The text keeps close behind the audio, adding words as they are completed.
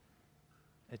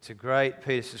It's a great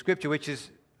piece of scripture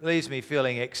leaves me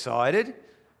feeling excited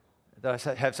that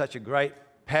I have such a great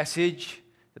passage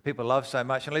that people love so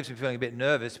much, and leaves me feeling a bit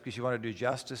nervous because you want to do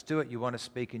justice to it. You want to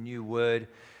speak a new word.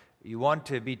 You want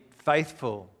to be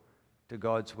faithful to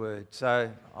God's word. So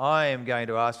I am going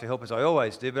to ask for help, as I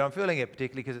always do, but I'm feeling it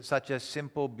particularly because it's such a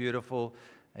simple, beautiful,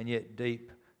 and yet deep,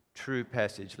 true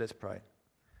passage. Let's pray.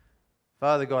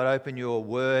 Father God, open your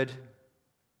word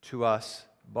to us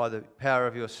by the power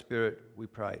of your Spirit, we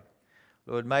pray.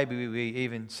 Lord, maybe we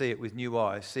even see it with new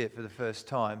eyes, see it for the first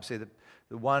time, see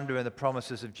the wonder and the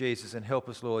promises of Jesus, and help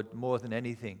us, Lord, more than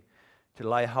anything, to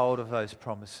lay hold of those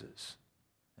promises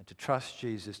and to trust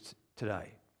Jesus today.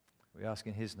 We ask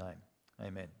in his name.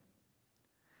 Amen.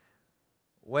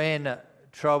 When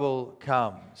trouble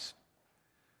comes,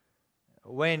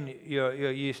 when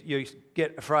you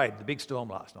get afraid, the big storm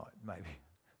last night, maybe.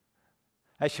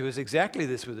 Actually, it was exactly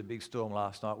this with the big storm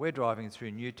last night. We're driving through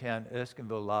Newtown,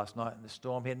 Erskineville last night, and the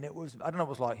storm hit, and it was, I don't know what it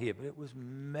was like here, but it was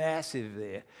massive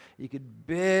there. You could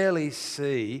barely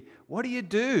see. What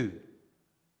do?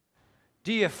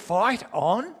 Do you fight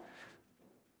on?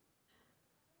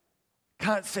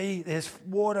 Can't see, there's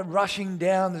water rushing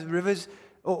down the rivers.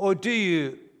 Or do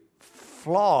you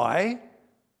fly,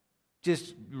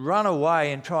 just run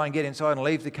away and try and get inside and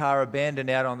leave the car abandoned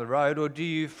out on the road? Or do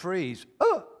you freeze?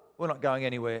 Oh, we're not going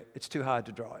anywhere. It's too hard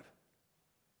to drive.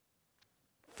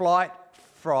 Flight,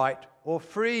 fright, or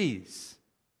freeze.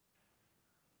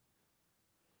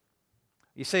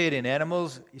 You see it in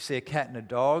animals. You see a cat and a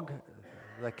dog.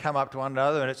 They come up to one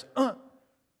another and it's,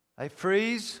 they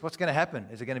freeze. What's going to happen?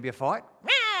 Is it going to be a fight?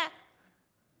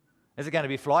 Is it going to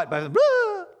be flight? Both of them,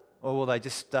 or will they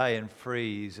just stay and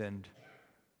freeze and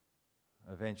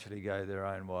eventually go their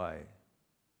own way?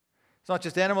 It's not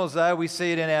just animals, though. We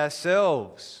see it in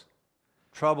ourselves.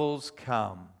 Troubles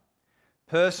come.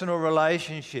 Personal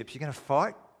relationships. You're going to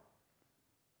fight?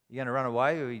 You're going to run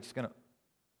away? Or are you just going to...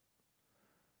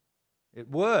 At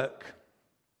work,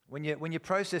 when you're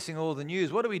processing all the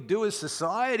news, what do we do as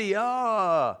society?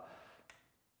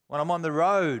 When I'm on the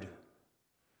road,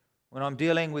 when I'm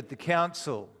dealing with the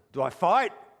council, do I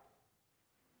fight?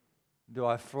 Do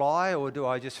I fly, or do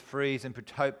I just freeze and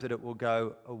hope that it will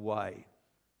go away?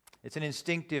 It's an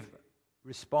instinctive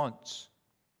response,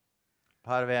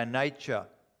 part of our nature,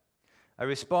 a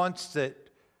response to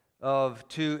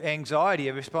anxiety,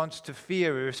 a response to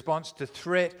fear, a response to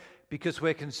threat, because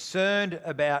we're concerned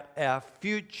about our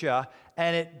future,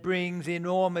 and it brings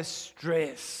enormous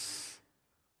stress.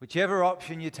 Whichever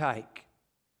option you take,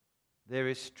 there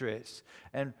is stress.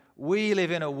 And we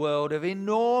live in a world of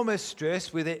enormous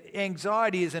stress, with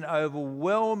anxiety is an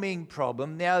overwhelming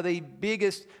problem, now the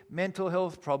biggest mental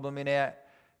health problem in our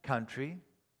country.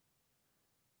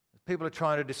 People are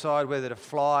trying to decide whether to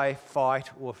fly, fight,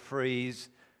 or freeze,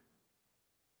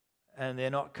 and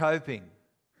they're not coping.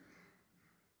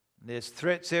 There's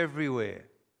threats everywhere,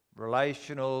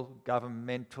 relational,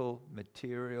 governmental,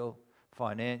 material,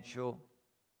 financial.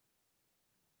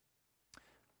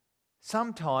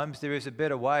 Sometimes there is a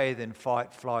better way than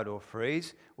fight, flight, or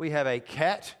freeze. We have a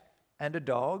cat and a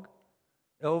dog,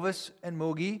 Elvis and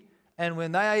Moogie, and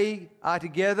when they are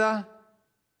together,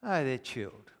 they're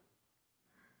chilled.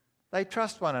 They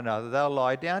trust one another. They'll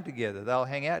lie down together. They'll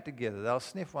hang out together. They'll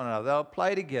sniff one another. They'll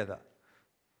play together.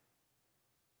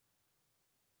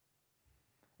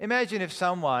 Imagine if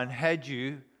someone had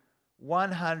you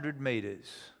 100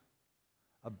 metres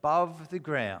above the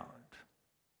ground,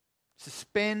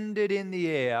 suspended in the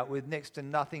air with next to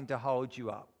nothing to hold you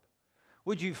up.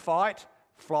 Would you fight,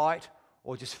 flight,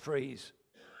 or just freeze?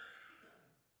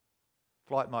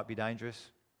 Flight might be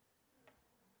dangerous.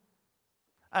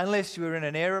 Unless you were in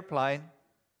an aeroplane.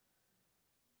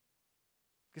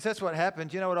 Because that's what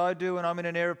happens. You know what I do when I'm in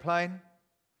an aeroplane?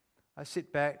 I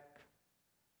sit back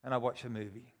and I watch a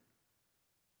movie.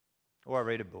 Or I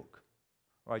read a book.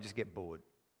 Or I just get bored.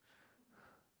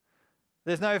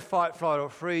 There's no fight, flight, or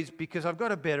freeze because I've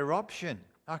got a better option.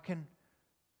 I can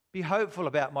be hopeful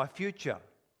about my future.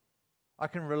 I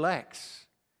can relax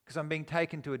because I'm being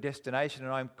taken to a destination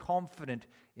and I'm confident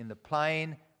in the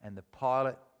plane and the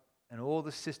pilot and all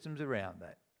the systems around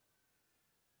that.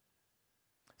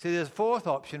 See, there's a fourth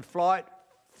option: flight,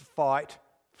 fight,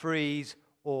 freeze,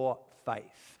 or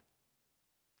faith.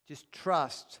 Just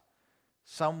trust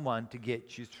someone to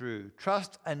get you through.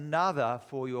 Trust another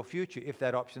for your future if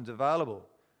that option's available.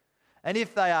 And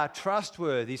if they are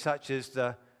trustworthy, such as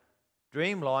the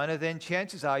Dreamliner, then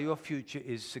chances are your future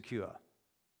is secure.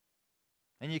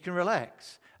 And you can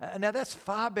relax. Now that's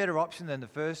far better option than the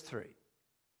first three.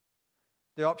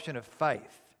 The option of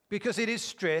faith, because it is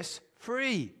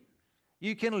stress-free.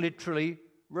 You can literally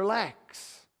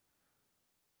relax.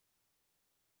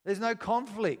 There's no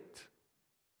conflict.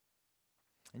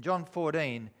 In John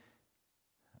 14,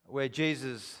 where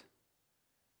Jesus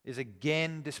is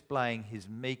again displaying his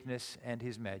meekness and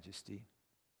his majesty,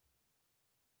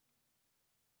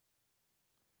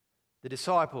 the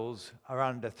disciples are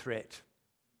under threat.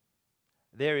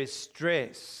 There is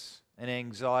stress and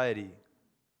anxiety.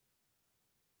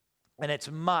 And it's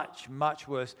much, much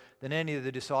worse than any of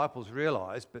the disciples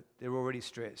realized, but they're already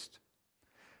stressed.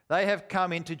 They have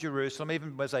come into Jerusalem.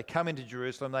 Even as they come into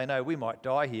Jerusalem, they know we might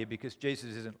die here because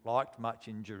Jesus isn't liked much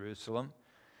in Jerusalem.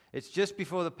 It's just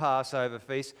before the Passover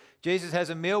feast. Jesus has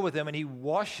a meal with them and he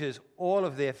washes all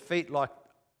of their feet like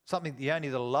something that only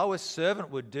the lowest servant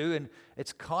would do. And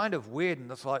it's kind of weird. And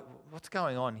it's like, what's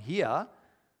going on here?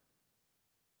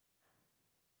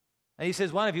 And he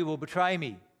says, one of you will betray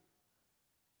me.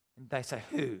 And they say,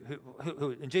 who?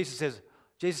 And Jesus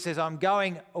says, I'm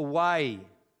going away.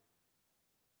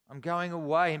 I'm going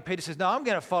away. And Peter says, no, I'm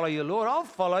going to follow you, Lord. I'll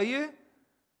follow you.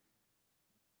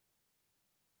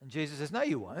 And Jesus says, no,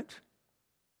 you won't.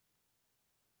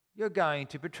 You're going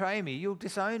to betray me. You'll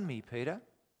disown me, Peter.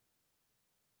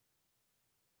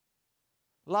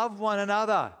 Love one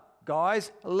another,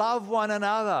 guys. Love one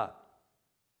another.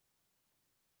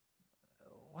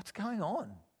 What's going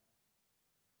on?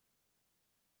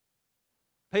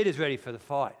 Peter's ready for the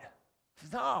fight. He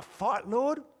says, no, fight,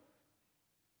 Lord.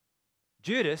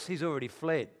 Judas, he's already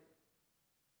fled.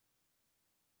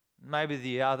 Maybe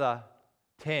the other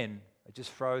 10 are just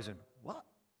frozen. What?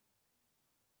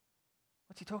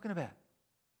 What's he talking about?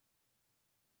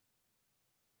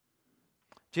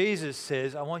 Jesus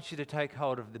says, I want you to take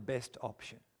hold of the best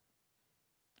option,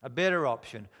 a better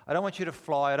option. I don't want you to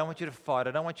fly. I don't want you to fight.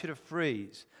 I don't want you to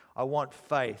freeze. I want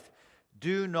faith.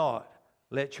 Do not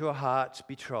let your hearts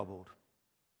be troubled.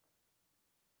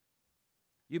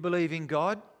 You believe in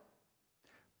God?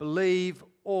 Believe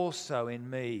also in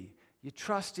me. You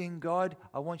trust in God?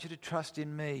 I want you to trust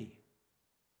in me.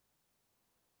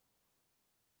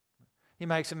 He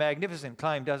makes a magnificent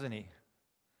claim, doesn't he?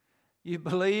 You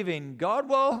believe in God?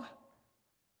 Well,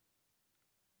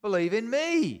 believe in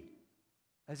me.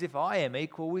 As if I am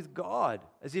equal with God.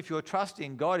 As if your trust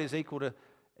in God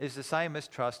is the same as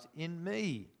trust in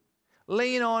me.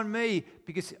 Lean on me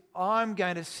because I'm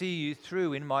going to see you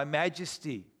through in my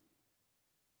majesty.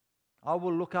 I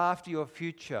will look after your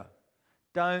future.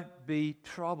 Don't be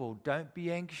troubled. Don't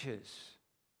be anxious.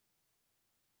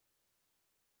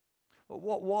 But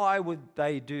why would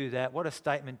they do that? What a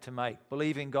statement to make.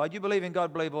 Believe in God. You believe in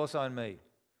God, believe also in me.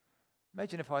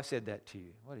 Imagine if I said that to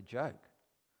you. What a joke.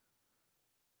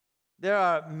 There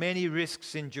are many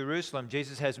risks in Jerusalem.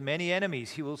 Jesus has many enemies.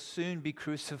 He will soon be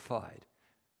crucified.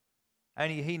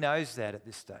 Only he knows that at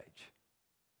this stage.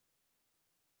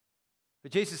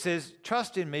 But Jesus says,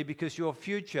 trust in me because your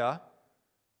future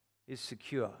is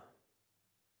secure.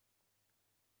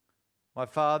 My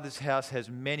Father's house has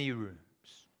many rooms.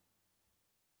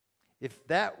 If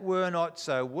that were not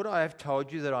so, would I have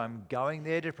told you that I'm going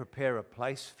there to prepare a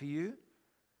place for you?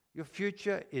 Your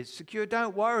future is secure.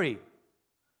 Don't worry.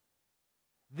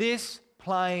 This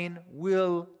plane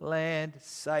will land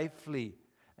safely,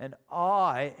 and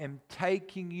I am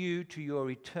taking you to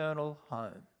your eternal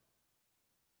home.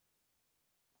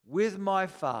 With my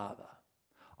Father,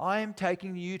 I am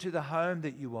taking you to the home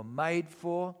that you were made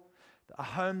for, a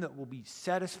home that will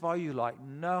satisfy you like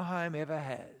no home ever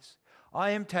has. I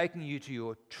am taking you to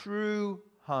your true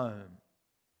home,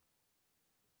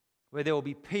 where there will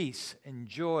be peace and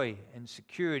joy and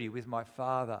security with my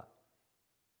Father.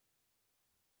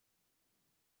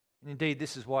 And indeed,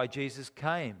 this is why Jesus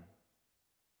came.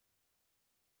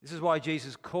 This is why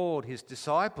Jesus called his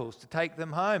disciples to take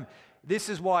them home. This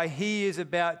is why he is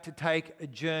about to take a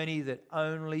journey that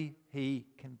only he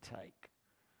can take.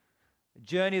 A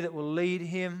journey that will lead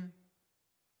him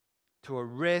to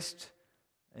arrest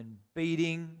and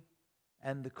beating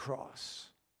and the cross.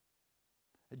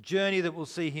 A journey that will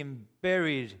see him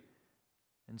buried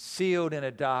and sealed in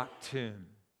a dark tomb.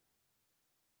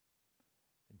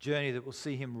 A journey that will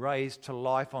see him raised to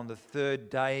life on the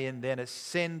third day and then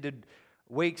ascended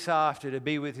weeks after to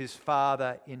be with his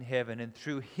Father in heaven. And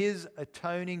through his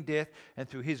atoning death and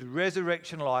through his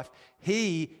resurrection life,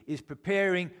 he is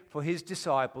preparing for his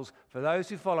disciples, for those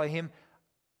who follow him,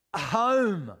 a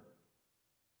home,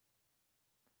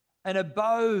 an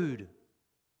abode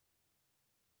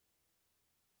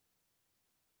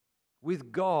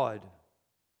with God,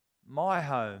 my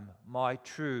home, my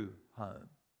true home,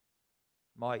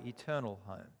 my eternal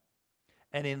home.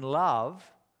 And in love,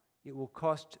 it will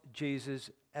cost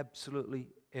Jesus absolutely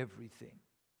everything.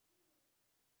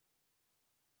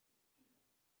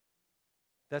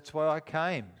 That's why I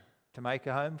came, to make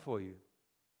a home for you.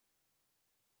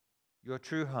 your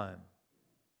true home.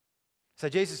 So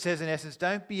Jesus says, in essence,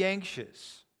 don't be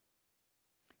anxious.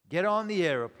 Get on the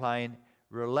aeroplane,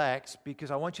 relax, because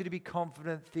I want you to be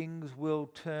confident things will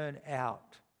turn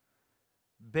out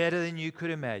better than you could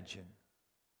imagine.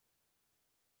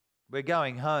 We're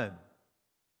going home.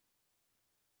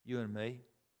 You and me,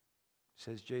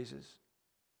 says Jesus.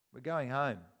 We're going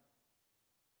home.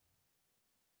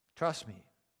 Trust me.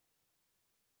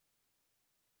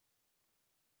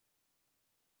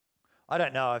 I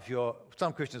don't know if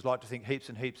some Christians like to think heaps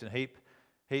and heaps and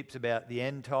heaps about the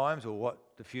end times or what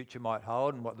the future might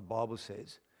hold and what the Bible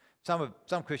says.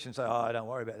 Some Christians say, oh, don't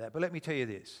worry about that. But let me tell you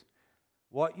this.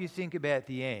 What you think about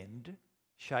the end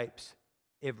shapes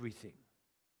everything.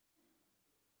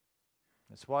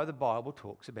 That's why the Bible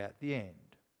talks about the end.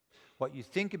 What you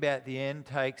think about the end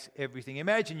takes everything.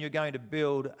 Imagine you're going to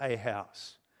build a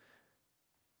house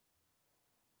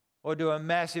or do a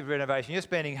massive renovation. You're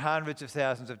spending hundreds of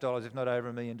thousands of dollars, if not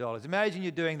over $1 million. Imagine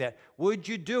you're doing that. Would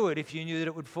you do it if you knew that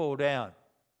it would fall down?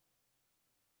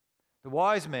 The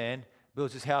wise man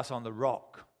builds his house on the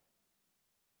rock.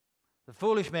 The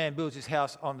foolish man builds his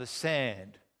house on the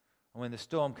sand. And when the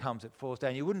storm comes, it falls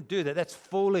down. You wouldn't do that. That's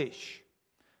foolish.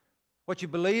 What you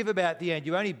believe about the end,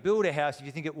 you only build a house if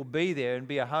you think it will be there and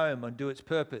be a home and do its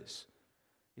purpose.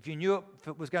 If you knew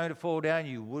it was going to fall down,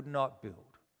 you would not build.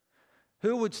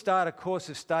 Who would start a course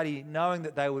of study knowing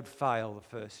that they would fail the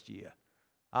first year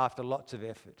after lots of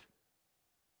effort?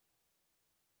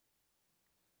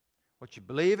 What you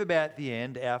believe about the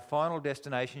end, our final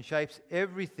destination, shapes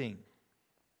everything.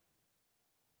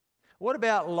 What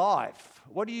about life?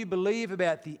 What do you believe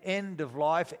about the end of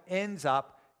life ends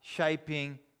up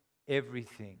shaping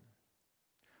everything?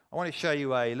 I want to show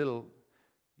you a little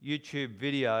YouTube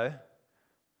video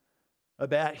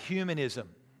about humanism,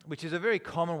 which is a very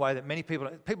common way that many people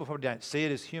probably don't see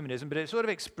it as humanism, but it sort of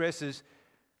expresses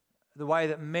the way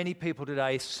that many people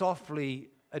today softly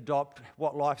adopt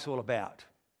what life's all about.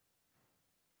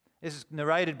 This is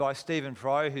narrated by Stephen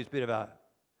Fry, who's a bit of a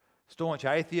staunch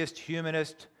atheist,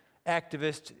 humanist,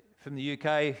 activist from the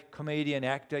UK, comedian,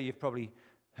 actor. You've probably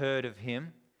heard of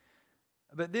him.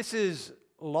 But this is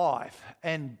life,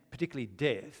 and particularly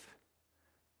death,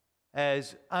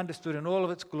 as understood in all of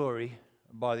its glory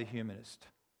by the humanist.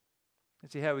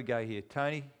 Let's see how we go here.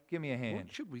 Tony, give me a hand.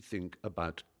 What should we think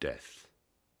about death?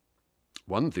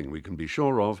 One thing we can be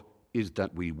sure of is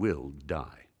that we will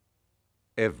die.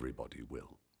 Everybody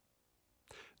will.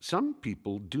 Some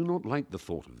people do not like the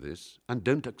thought of this and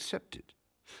don't accept it.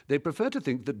 They prefer to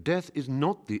think that death is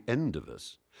not the end of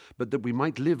us, but that we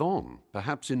might live on,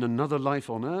 perhaps in another life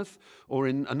on earth or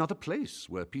in another place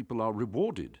where people are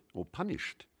rewarded or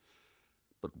punished.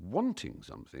 But wanting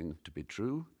something to be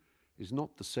true is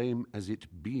not the same as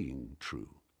it being true.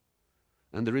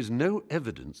 And there is no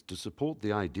evidence to support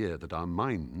the idea that our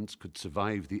minds could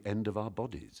survive the end of our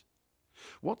bodies.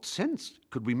 What sense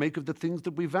could we make of the things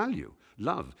that we value?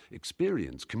 Love,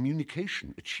 experience,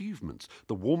 communication, achievements,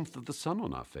 the warmth of the sun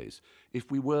on our face, if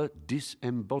we were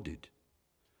disembodied?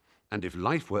 And if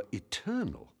life were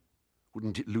eternal,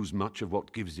 wouldn't it lose much of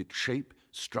what gives it shape,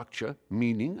 structure,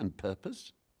 meaning, and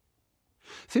purpose?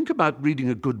 Think about reading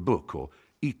a good book or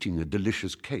eating a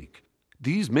delicious cake.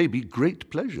 These may be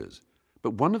great pleasures,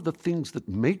 but one of the things that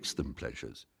makes them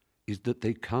pleasures is that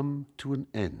they come to an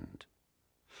end.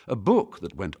 A book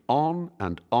that went on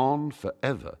and on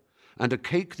forever, and a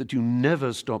cake that you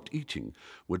never stopped eating,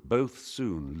 would both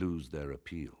soon lose their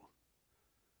appeal.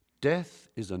 Death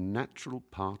is a natural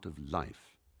part of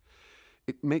life.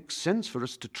 It makes sense for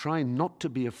us to try not to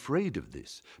be afraid of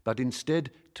this, but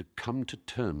instead to come to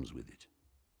terms with it.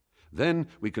 Then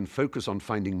we can focus on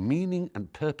finding meaning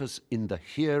and purpose in the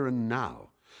here and now,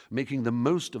 making the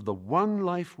most of the one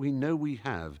life we know we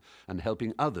have and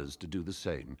helping others to do the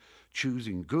same,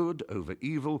 choosing good over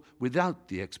evil without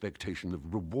the expectation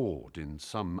of reward in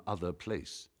some other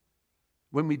place.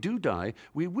 When we do die,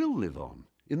 we will live on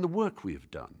in the work we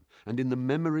have done and in the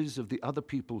memories of the other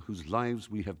people whose lives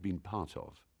we have been part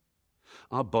of.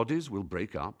 Our bodies will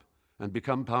break up and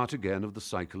become part again of the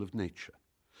cycle of nature.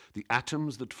 The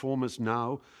atoms that form us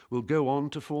now will go on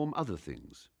to form other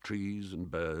things, trees and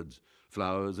birds,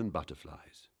 flowers and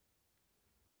butterflies.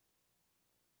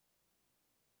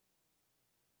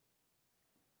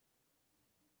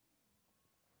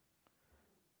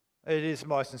 It is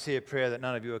my sincere prayer that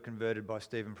none of you are converted by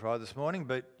Stephen Fry this morning,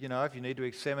 but, if you need to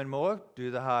examine more,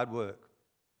 do the hard work.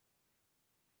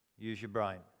 Use your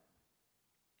brain.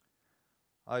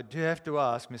 I do have to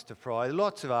ask Mr. Fry,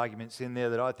 lots of arguments in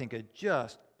there that I think are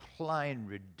just plain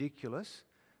ridiculous.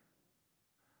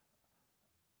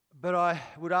 But I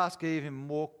would ask an even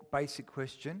more basic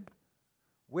question.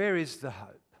 Where is the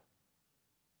hope?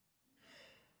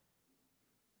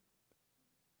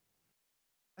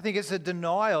 I think it's a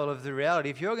denial of the reality.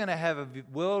 If you're going to have a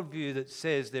worldview that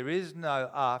says there is no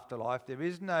afterlife, there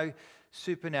is no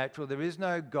supernatural, there is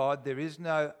no God, there is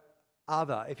no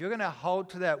other, if you're going to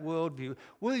hold to that worldview,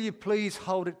 will you please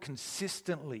hold it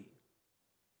consistently?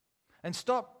 And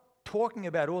stop talking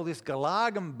about all this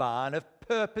Galagamban of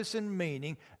purpose and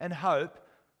meaning and hope,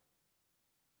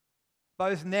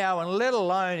 both now and let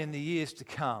alone in the years to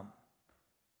come.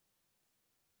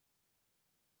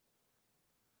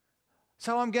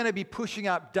 So I'm going to be pushing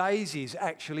up daisies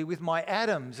actually with my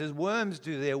atoms as worms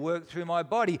do their work through my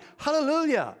body.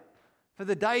 Hallelujah for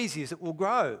the daisies that will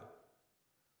grow.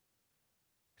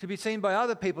 To be seen by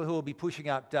other people who will be pushing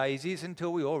up daisies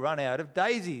until we all run out of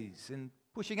daisies and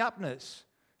pushing upness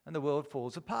and the world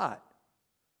falls apart.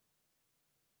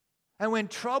 And when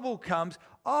trouble comes,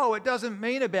 oh, it doesn't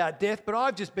mean about death, but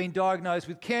I've just been diagnosed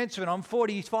with cancer and I'm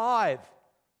 45.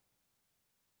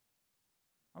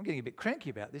 I'm getting a bit cranky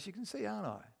about this, you can see, aren't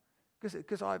I? Because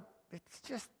it's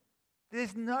just,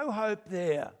 there's no hope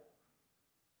there.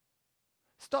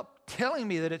 Stop telling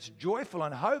me that it's joyful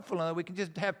and hopeful and that we can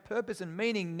just have purpose and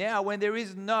meaning now when there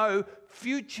is no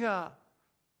future.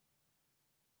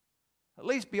 At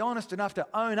least be honest enough to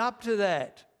own up to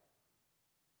that,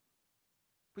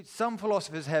 which some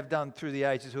philosophers have done through the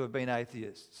ages who have been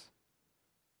atheists.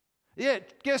 Yeah,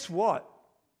 guess what?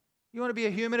 You want to be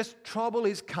a humanist? Trouble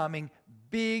is coming.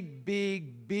 Big,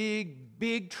 big, big,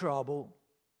 big trouble.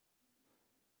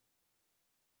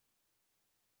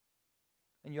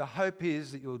 And your hope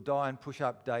is that you'll die and push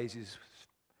up daisies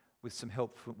with some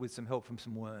help from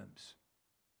some worms.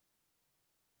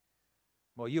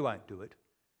 Well, you won't do it.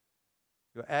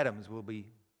 Your atoms will be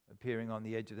appearing on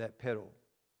the edge of that pedal.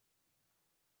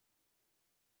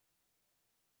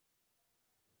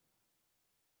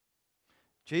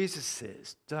 Jesus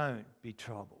says, don't be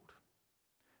troubled.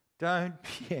 Don't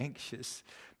be anxious,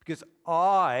 because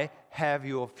I have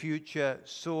your future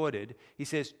sorted. He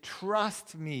says,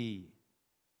 trust me.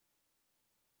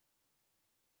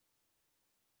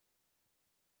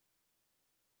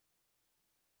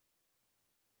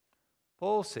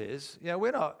 Paul says,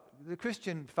 the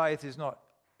Christian faith is not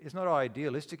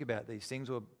idealistic about these things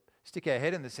or stick our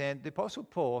head in the sand. The Apostle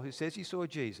Paul, who says he saw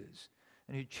Jesus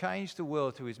and who changed the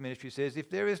world through his ministry, says, if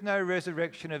there is no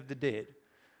resurrection of the dead,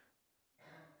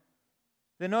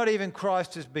 then not even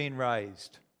Christ has been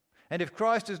raised. And if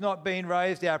Christ has not been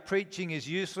raised, our preaching is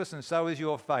useless and so is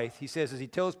your faith, he says as he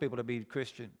tells people to be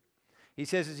Christian. He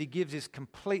says as he gives his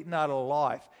complete and utter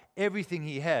life, everything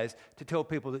he has, to tell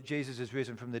people that Jesus is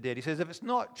risen from the dead. He says if it's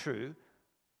not true,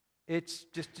 it's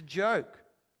just a joke.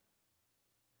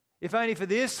 If only for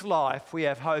this life we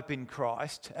have hope in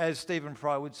Christ, as Stephen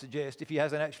Fry would suggest, if he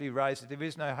hasn't actually raised, if there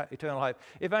is no eternal hope.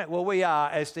 We are,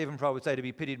 as Stephen Fry would say, to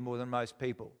be pitied more than most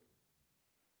people.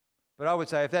 But I would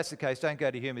say if that's the case, don't go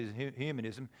to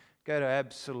humanism, go to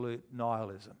absolute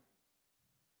nihilism.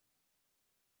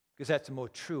 Because that's a more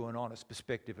true and honest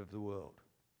perspective of the world.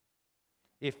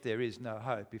 If there is no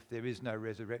hope, if there is no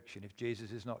resurrection, if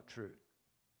Jesus is not true.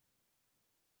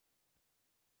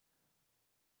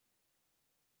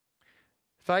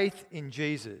 Faith in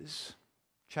Jesus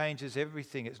changes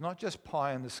everything. It's not just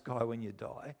pie in the sky when you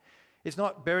die. It's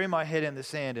not bury my head in the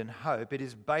sand and hope. It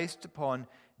is based upon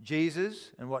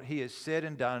Jesus and what he has said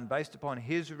and done, based upon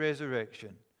his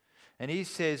resurrection. And he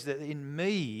says that in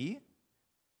me,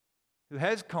 who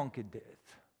has conquered death,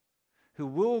 who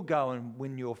will go and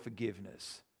win your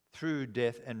forgiveness through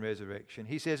death and resurrection,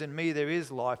 he says in me there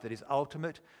is life that is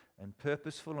ultimate and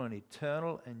purposeful and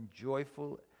eternal and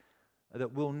joyful,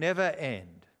 that will never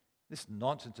end. This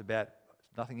nonsense about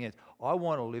nothing ends. I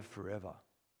want to live forever.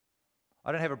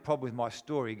 I don't have a problem with my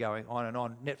story going on and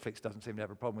on. Netflix doesn't seem to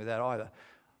have a problem with that either.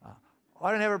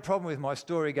 I don't have a problem with my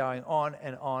story going on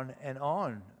and on and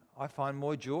on. I find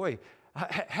more joy.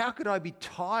 How could I be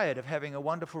tired of having a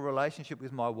wonderful relationship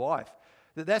with my wife?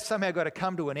 That's somehow got to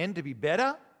come to an end to be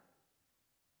better?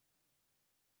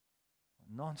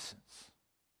 Nonsense.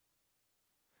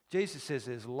 Jesus says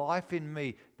there's life in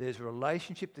me. There's a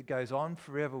relationship that goes on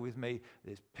forever with me.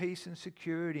 There's peace and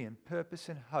security and purpose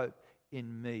and hope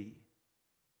in me.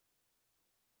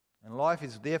 And life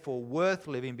is therefore worth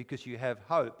living because you have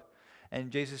hope.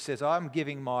 And Jesus says, I'm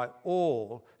giving my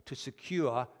all to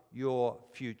secure your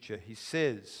future. He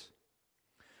says,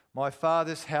 my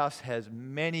Father's house has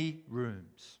many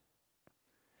rooms.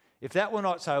 If that were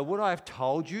not so, would I have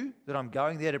told you that I'm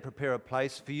going there to prepare a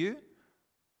place for you?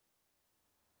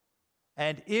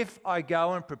 And if I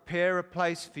go and prepare a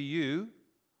place for you,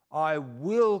 I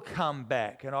will come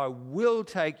back and I will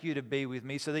take you to be with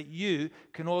me so that you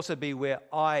can also be where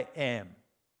I am,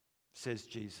 says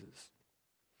Jesus.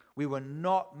 We were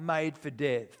not made for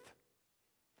death.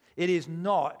 It is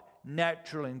not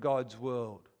natural in God's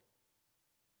world.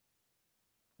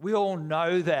 We all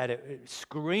know that. It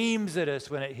screams at us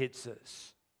when it hits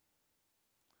us.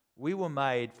 We were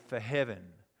made for heaven.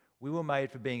 We were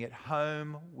made for being at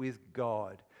home with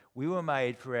God. We were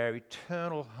made for our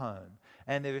eternal home.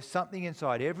 And there is something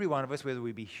inside every one of us, whether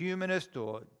we be humanist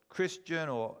or Christian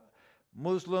or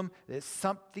Muslim, there's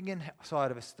something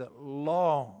inside of us that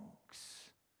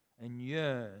longs and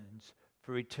yearns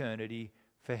for eternity,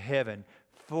 for heaven,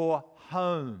 for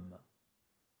home,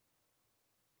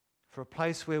 for a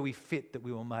place where we fit that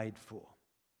we were made for.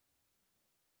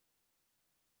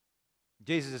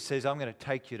 Jesus says, I'm going to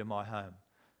take you to my home.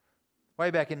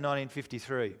 Way back in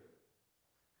 1953,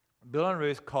 Bill and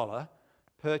Ruth Collar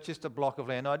purchased a block of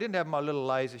land. Now, I didn't have my little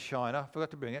laser shiner, I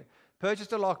forgot to bring it.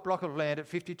 Purchased a block of land at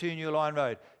 52 New Line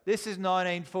Road. This is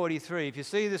 1943. If you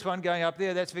see this one going up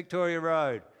there, that's Victoria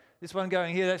Road. This one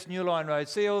going here, that's New Line Road.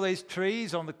 See all these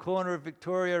trees on the corner of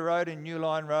Victoria Road and New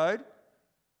Line Road?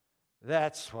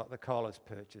 That's what the Collars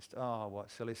purchased. Oh, what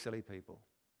silly, silly people.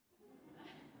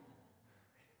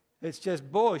 It's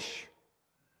just bush.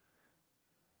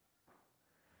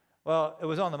 Well, it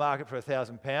was on the market for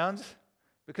 £1,000.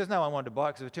 Because no one wanted to buy it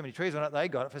because there were too many trees on it, they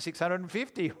got it for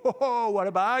 $650. Oh, what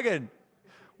a bargain.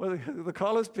 Well, the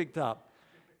Collars picked up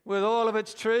with all of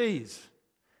its trees.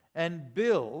 And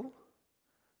Bill,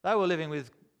 they were living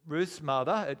with Ruth's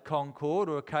mother at Concord,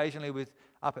 or occasionally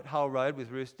up at Hull Road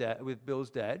with Bill's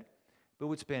dad. Bill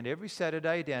would spend every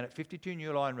Saturday down at 52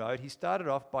 New Line Road. He started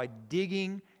off by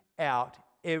digging out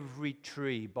every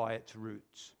tree by its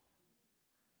roots.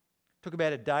 Took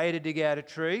about a day to dig out a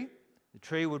tree. The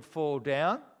tree would fall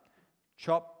down,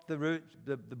 chop the root,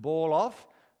 the ball off.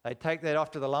 They'd take that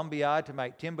off to the lumberyard to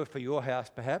make timber for your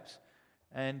house, perhaps.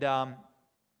 And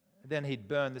then he'd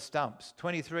burn the stumps.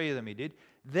 23 of them he did.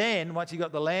 Then, once he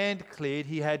got the land cleared,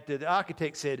 the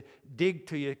architect said, dig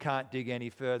till you can't dig any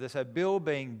further. So Bill,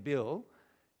 being Bill,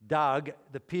 dug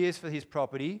the piers for his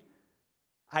property,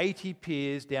 80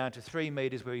 piers down to 3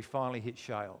 metres where he finally hit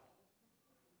shale.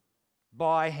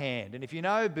 By hand. And if you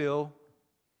know Bill,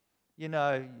 you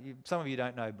know, some of you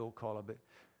don't know Bill Collar, but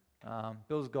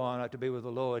Bill's gone to be with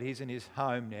the Lord. He's in his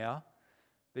home now.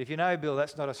 But if you know Bill,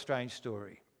 that's not a strange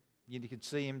story. You could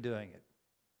see him doing it.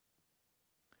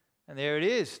 And there it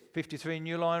is, 53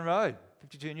 New Line Road,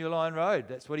 52 New Line Road.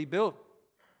 That's what he built.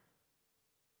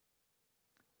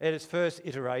 At its first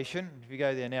iteration, if you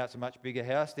go there now, it's a much bigger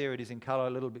house. There it is in colour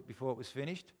a little bit before it was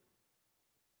finished.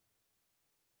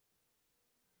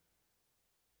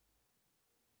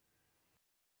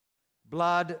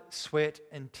 Blood, sweat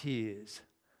and tears,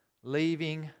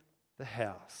 leaving the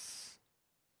house.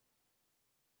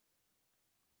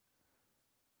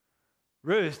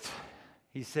 Ruth,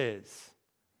 he says,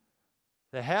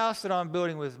 the house that I'm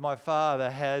building with my father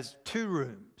has 2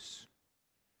 rooms.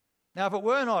 Now, if it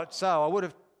were not so, I would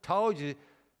have told you,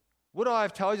 would I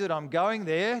have told you that I'm going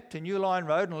there to New Line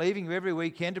Road and leaving you every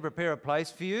weekend to prepare a place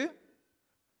for you?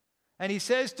 And he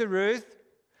says to Ruth,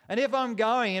 and if I'm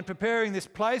going and preparing this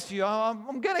place for you,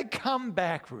 I'm going to come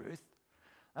back, Ruth,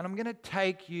 and I'm going to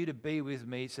take you to be with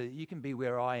me so that you can be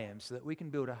where I am, so that we can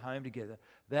build a home together.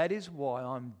 That is why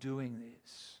I'm doing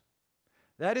this.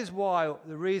 That is why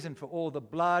the reason for all the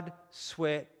blood,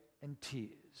 sweat, and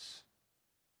tears.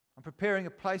 I'm preparing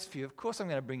a place for you. Of course I'm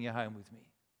going to bring you home with me.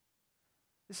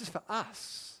 This is for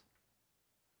us.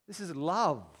 This is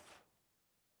love.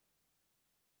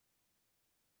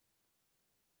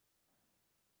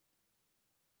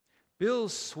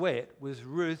 Bill's sweat was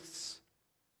Ruth's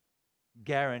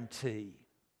guarantee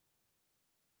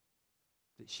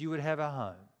that she would have a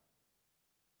home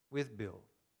with Bill.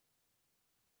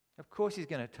 Of course he's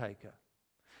going to take her.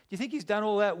 Do you think he's done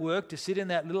all that work to sit in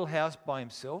that little house by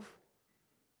himself?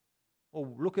 Or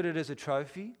look at it as a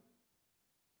trophy?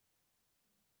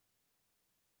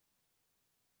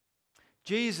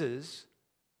 Jesus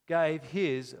gave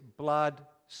his blood,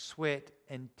 sweat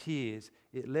and tears.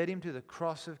 It led him to the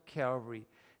cross of Calvary.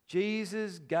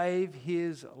 Jesus gave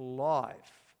his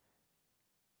life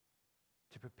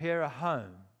to prepare a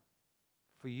home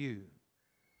for you,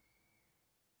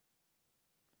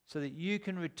 so that you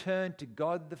can return to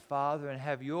God the Father and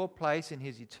have your place in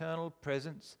his eternal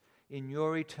presence in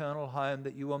your eternal home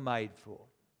that you were made for.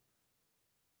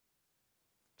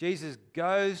 Jesus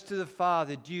goes to the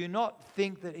Father. Do you not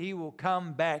think that he will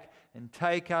come back and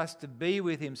take us to be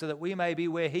with him so that we may be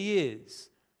where he is?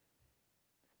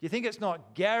 Do you think it's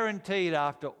not guaranteed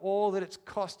after all that it's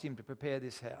cost him to prepare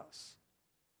this house?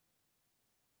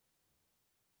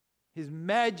 His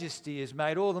majesty is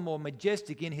made all the more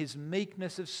majestic in his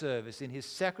meekness of service, in his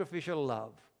sacrificial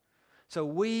love. So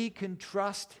we can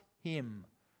trust him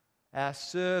our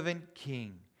servant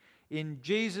King. In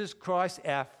Jesus Christ,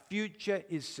 our future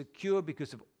is secure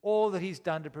because of all that He's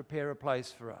done to prepare a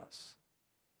place for us,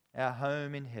 our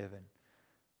home in heaven.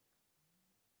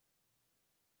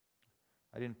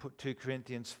 I didn't put 2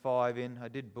 Corinthians 5 in. I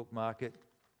did bookmark it.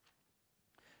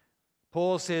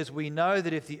 Paul says, we know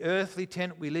that if the earthly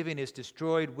tent we live in is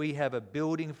destroyed, we have a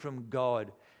building from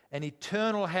God, an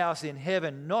eternal house in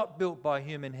heaven, not built by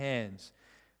human hands.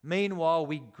 Meanwhile,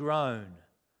 we groan,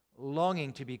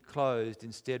 longing to be clothed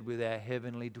instead with our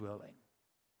heavenly dwelling.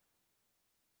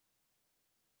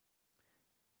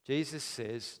 Jesus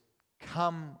says,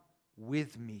 come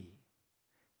with me.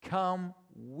 Come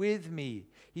with me.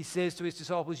 He says to his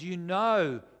disciples, you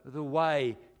know the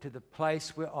way to the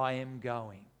place where I am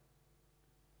going.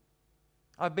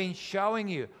 I've been showing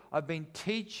you. I've been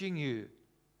teaching you.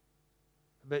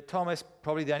 But Thomas,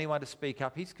 probably the only one to speak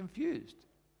up, he's confused.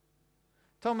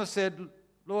 Thomas said,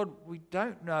 Lord, we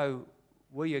don't know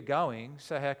where you're going,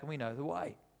 so how can we know the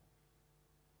way?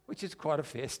 Which is quite a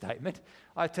fair statement.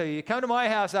 I tell you, come to my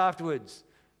house afterwards.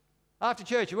 After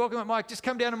church, you're welcome at Mike, just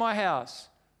come down to my house.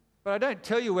 But I don't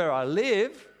tell you where I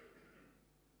live.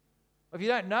 If you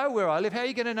don't know where I live, how are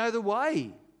you going to know the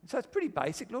way? So it's pretty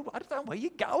basic. Lord, I don't know where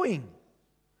you're going.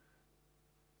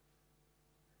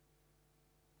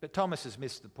 But Thomas has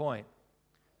missed the point,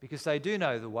 because they do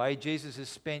know the way. Jesus has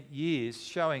spent years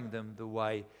showing them the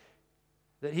way,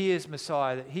 that He is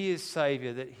Messiah, that He is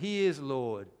Saviour, that He is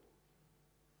Lord.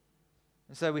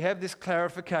 And so we have this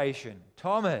clarification.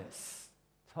 Thomas,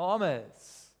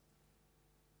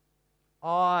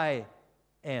 I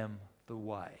am the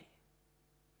way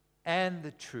and the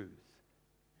truth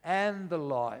and the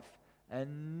life,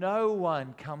 and no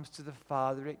one comes to the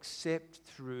Father except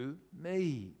through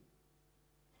me.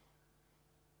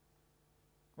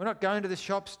 We're not going to the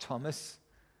shops, Thomas.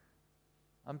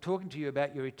 I'm talking to you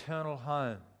about your eternal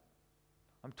home.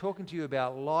 I'm talking to you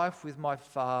about life with my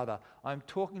Father. I'm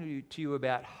talking to you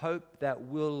about hope that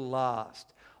will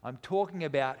last. I'm talking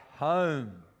about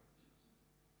home.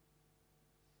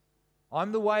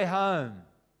 I'm the way home.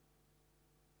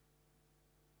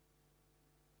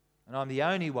 And I'm the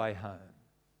only way home,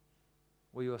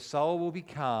 where your soul will be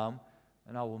calm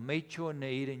and I will meet your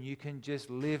need and you can just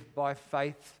live by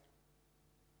faith.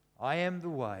 I am the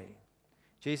way.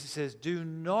 Jesus says, do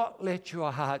not let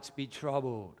your hearts be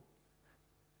troubled.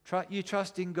 You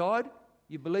trust in God,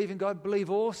 you believe in God, believe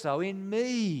also in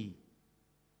me.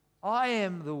 I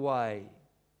am the way.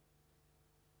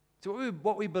 So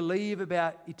what we believe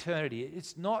about eternity,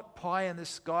 it's not pie in the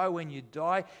sky when you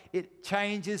die. It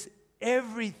changes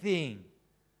everything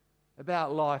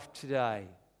about life today.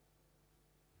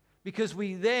 Because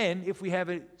we then, if we have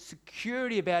a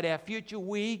security about our future,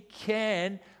 we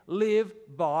can live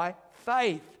by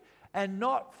faith and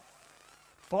not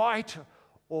fight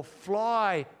or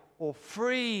fly or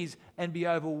freeze and be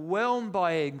overwhelmed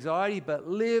by anxiety, but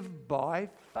live by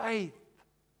faith.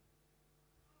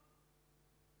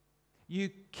 You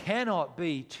cannot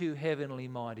be too heavenly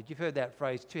minded. You've heard that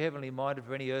phrase, too heavenly minded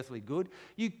for any earthly good.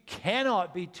 You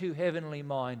cannot be too heavenly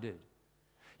minded.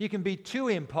 You can be too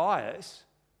impious.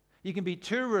 You can be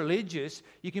too religious.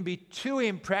 You can be too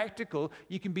impractical.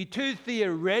 You can be too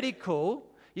theoretical.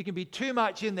 You can be too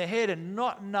much in the head and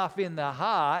not enough in the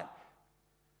heart.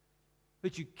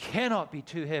 But you cannot be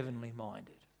too heavenly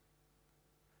minded.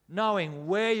 Knowing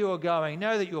where you're going,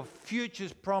 know that your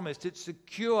future's promised, it's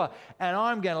secure, and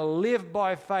I'm going to live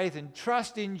by faith and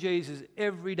trust in Jesus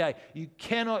every day. You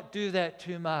cannot do that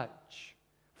too much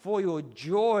for your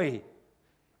joy.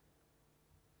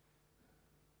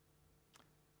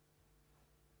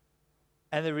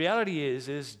 And the reality is,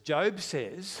 as Job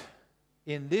says,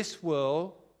 in this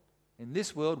world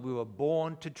we were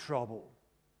born to trouble.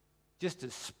 Just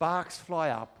as sparks fly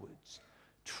upwards.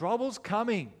 Trouble's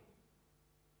coming.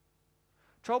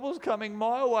 Trouble's coming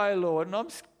my way, Lord, and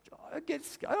I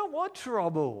don't want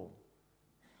trouble.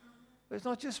 But it's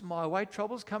not just my way.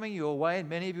 Trouble's coming your way, and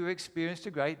many of you have experienced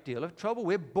a great deal of trouble.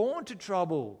 We're born to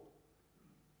trouble.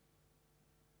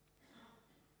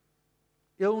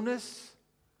 Illness,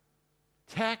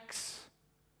 tax,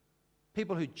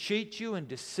 people who cheat you and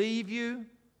deceive you,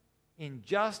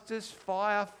 injustice,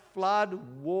 fire, flood,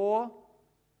 war,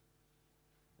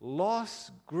 loss,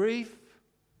 grief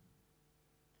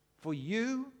for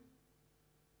you.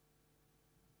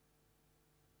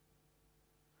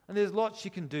 And there's lots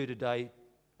you can do today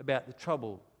about the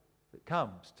trouble that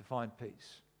comes to find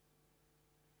peace.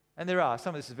 And there are.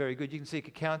 Some of this is very good. You can seek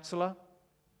a counsellor.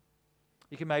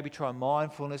 You can maybe try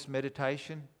mindfulness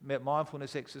meditation,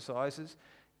 mindfulness exercises.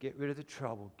 Get rid of the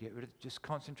trouble. Just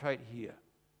concentrate here.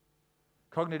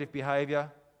 Cognitive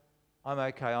behaviour. I'm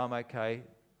okay.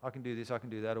 I can do this, I can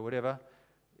do that, or whatever.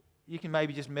 You can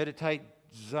maybe just meditate,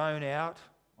 zone out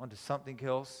onto something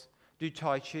else. Do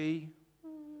Tai Chi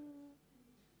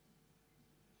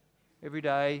every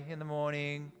day in the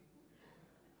morning.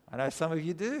 I know some of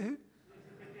you do.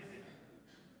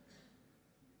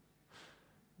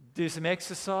 Do some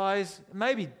exercise.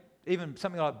 Maybe even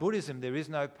something like Buddhism. There is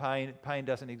no pain. Pain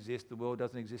doesn't exist. The world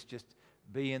doesn't exist. Just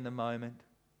be in the moment.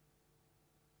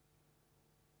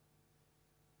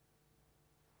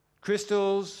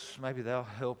 Crystals, maybe they'll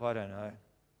help, I don't know.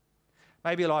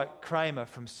 Maybe like Kramer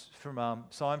from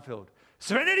Seinfeld.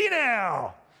 Serenity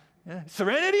now! Yeah,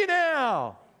 serenity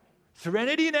now!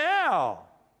 Serenity now!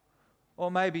 Or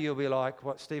maybe you'll be like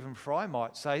what Stephen Fry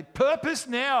might say, purpose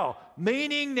now,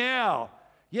 meaning now.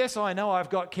 Yes, I know I've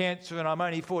got cancer and I'm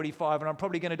only 45 and I'm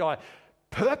probably going to die.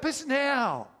 Purpose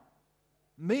now,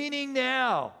 meaning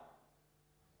now.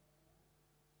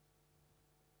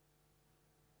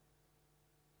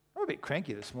 I'm a bit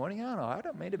cranky this morning, aren't I? I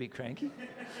don't mean to be cranky.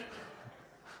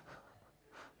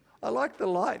 I like the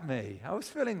light me. I was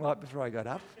feeling light before I got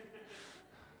up.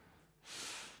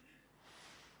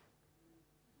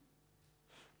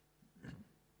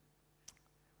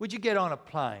 Would you get on a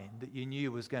plane that you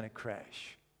knew was going to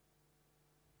crash?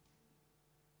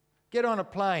 Get on a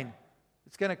plane,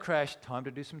 it's going to crash, time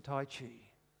to do some Tai Chi.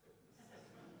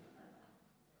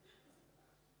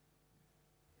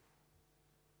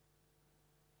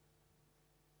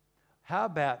 How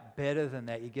about better than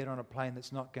that, you get on a plane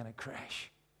that's not going to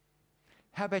crash?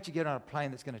 How about you get on a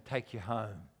plane that's going to take you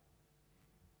home?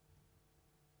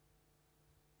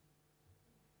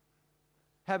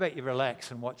 How about you relax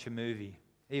and watch a movie,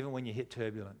 even when you hit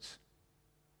turbulence?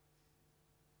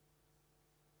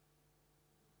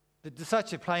 Does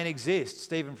such a plane exist?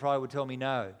 Stephen Fry would tell me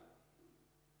no.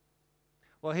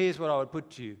 Well, here's what I would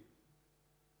put to you.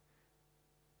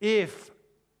 If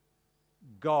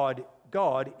God,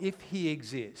 if He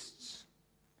exists,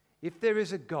 if there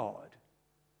is a God,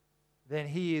 then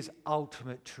He is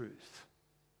ultimate truth.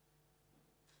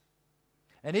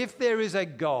 And if there is a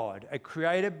God, a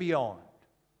creator beyond,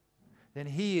 then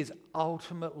He is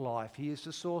ultimate life. He is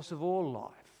the source of all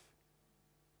life.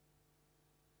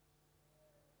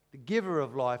 The giver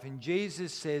of life. And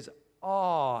Jesus says,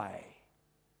 I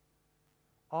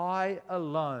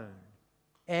alone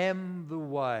am the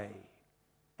way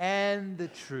and the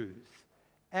truth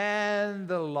and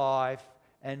the life,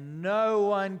 and no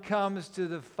one comes to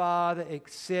the Father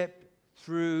except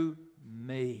through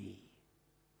me.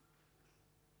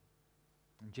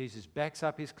 And Jesus backs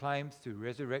up His claims through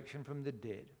resurrection from the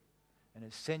dead and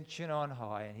ascension on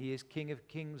high, and He is King of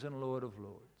kings and Lord of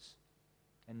lords.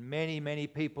 And many, many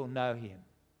people know Him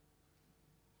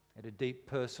at a deep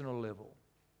personal level.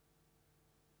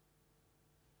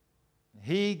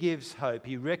 He gives hope.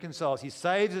 He reconciles. He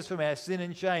saves us from our sin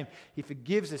and shame. He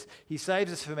forgives us. He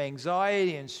saves us from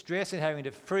anxiety and stress and having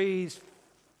to freeze,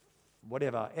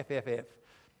 whatever, FFF.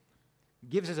 He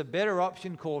gives us a better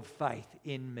option called faith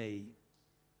in me.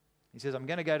 He says, I'm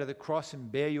going to go to the cross and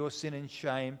bear your sin and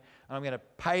shame, and I'm going to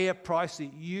pay a price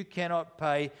that you cannot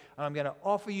pay, and I'm going to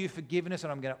offer you forgiveness,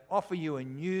 and I'm going to offer you a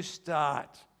new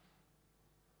start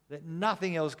that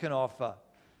nothing else can offer.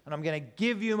 And I'm going to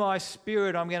give you my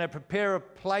Spirit. I'm going to prepare a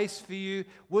place for you.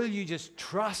 Will you just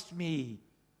trust me?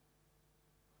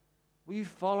 Will you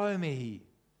follow me?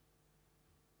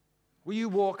 Will you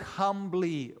walk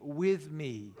humbly with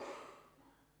me?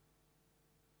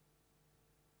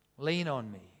 Lean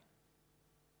on me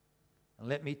and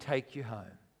let me take you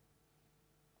home.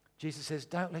 Jesus says,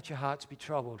 don't let your hearts be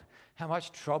troubled. How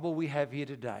much trouble we have here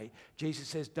today. Jesus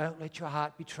says, don't let your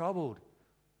heart be troubled.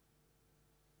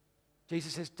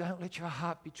 Jesus says, don't let your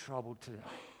heart be troubled today.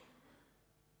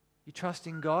 You trust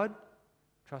in God?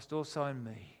 Trust also in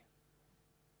me.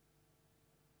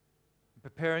 I'm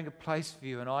preparing a place for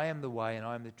you, and I am the way, and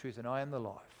I am the truth, and I am the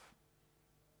life.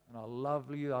 And I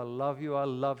love you, I love you, I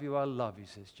love you, I love you,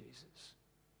 says Jesus.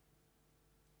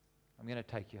 I'm going to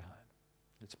take you home.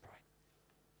 Let's pray.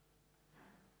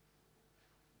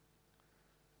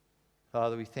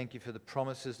 Father, we thank you for the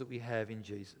promises that we have in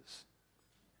Jesus.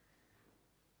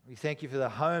 We thank you for the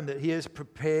home that He has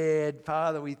prepared.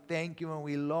 Father, we thank you and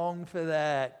we long for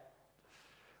that.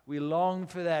 We long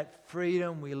for that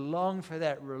freedom. We long for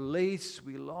that release.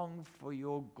 We long for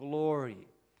your glory.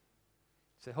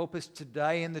 So help us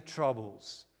today in the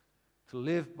troubles to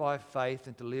live by faith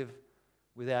and to live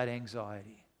without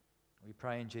anxiety. We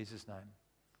pray in Jesus' name.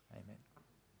 Amen.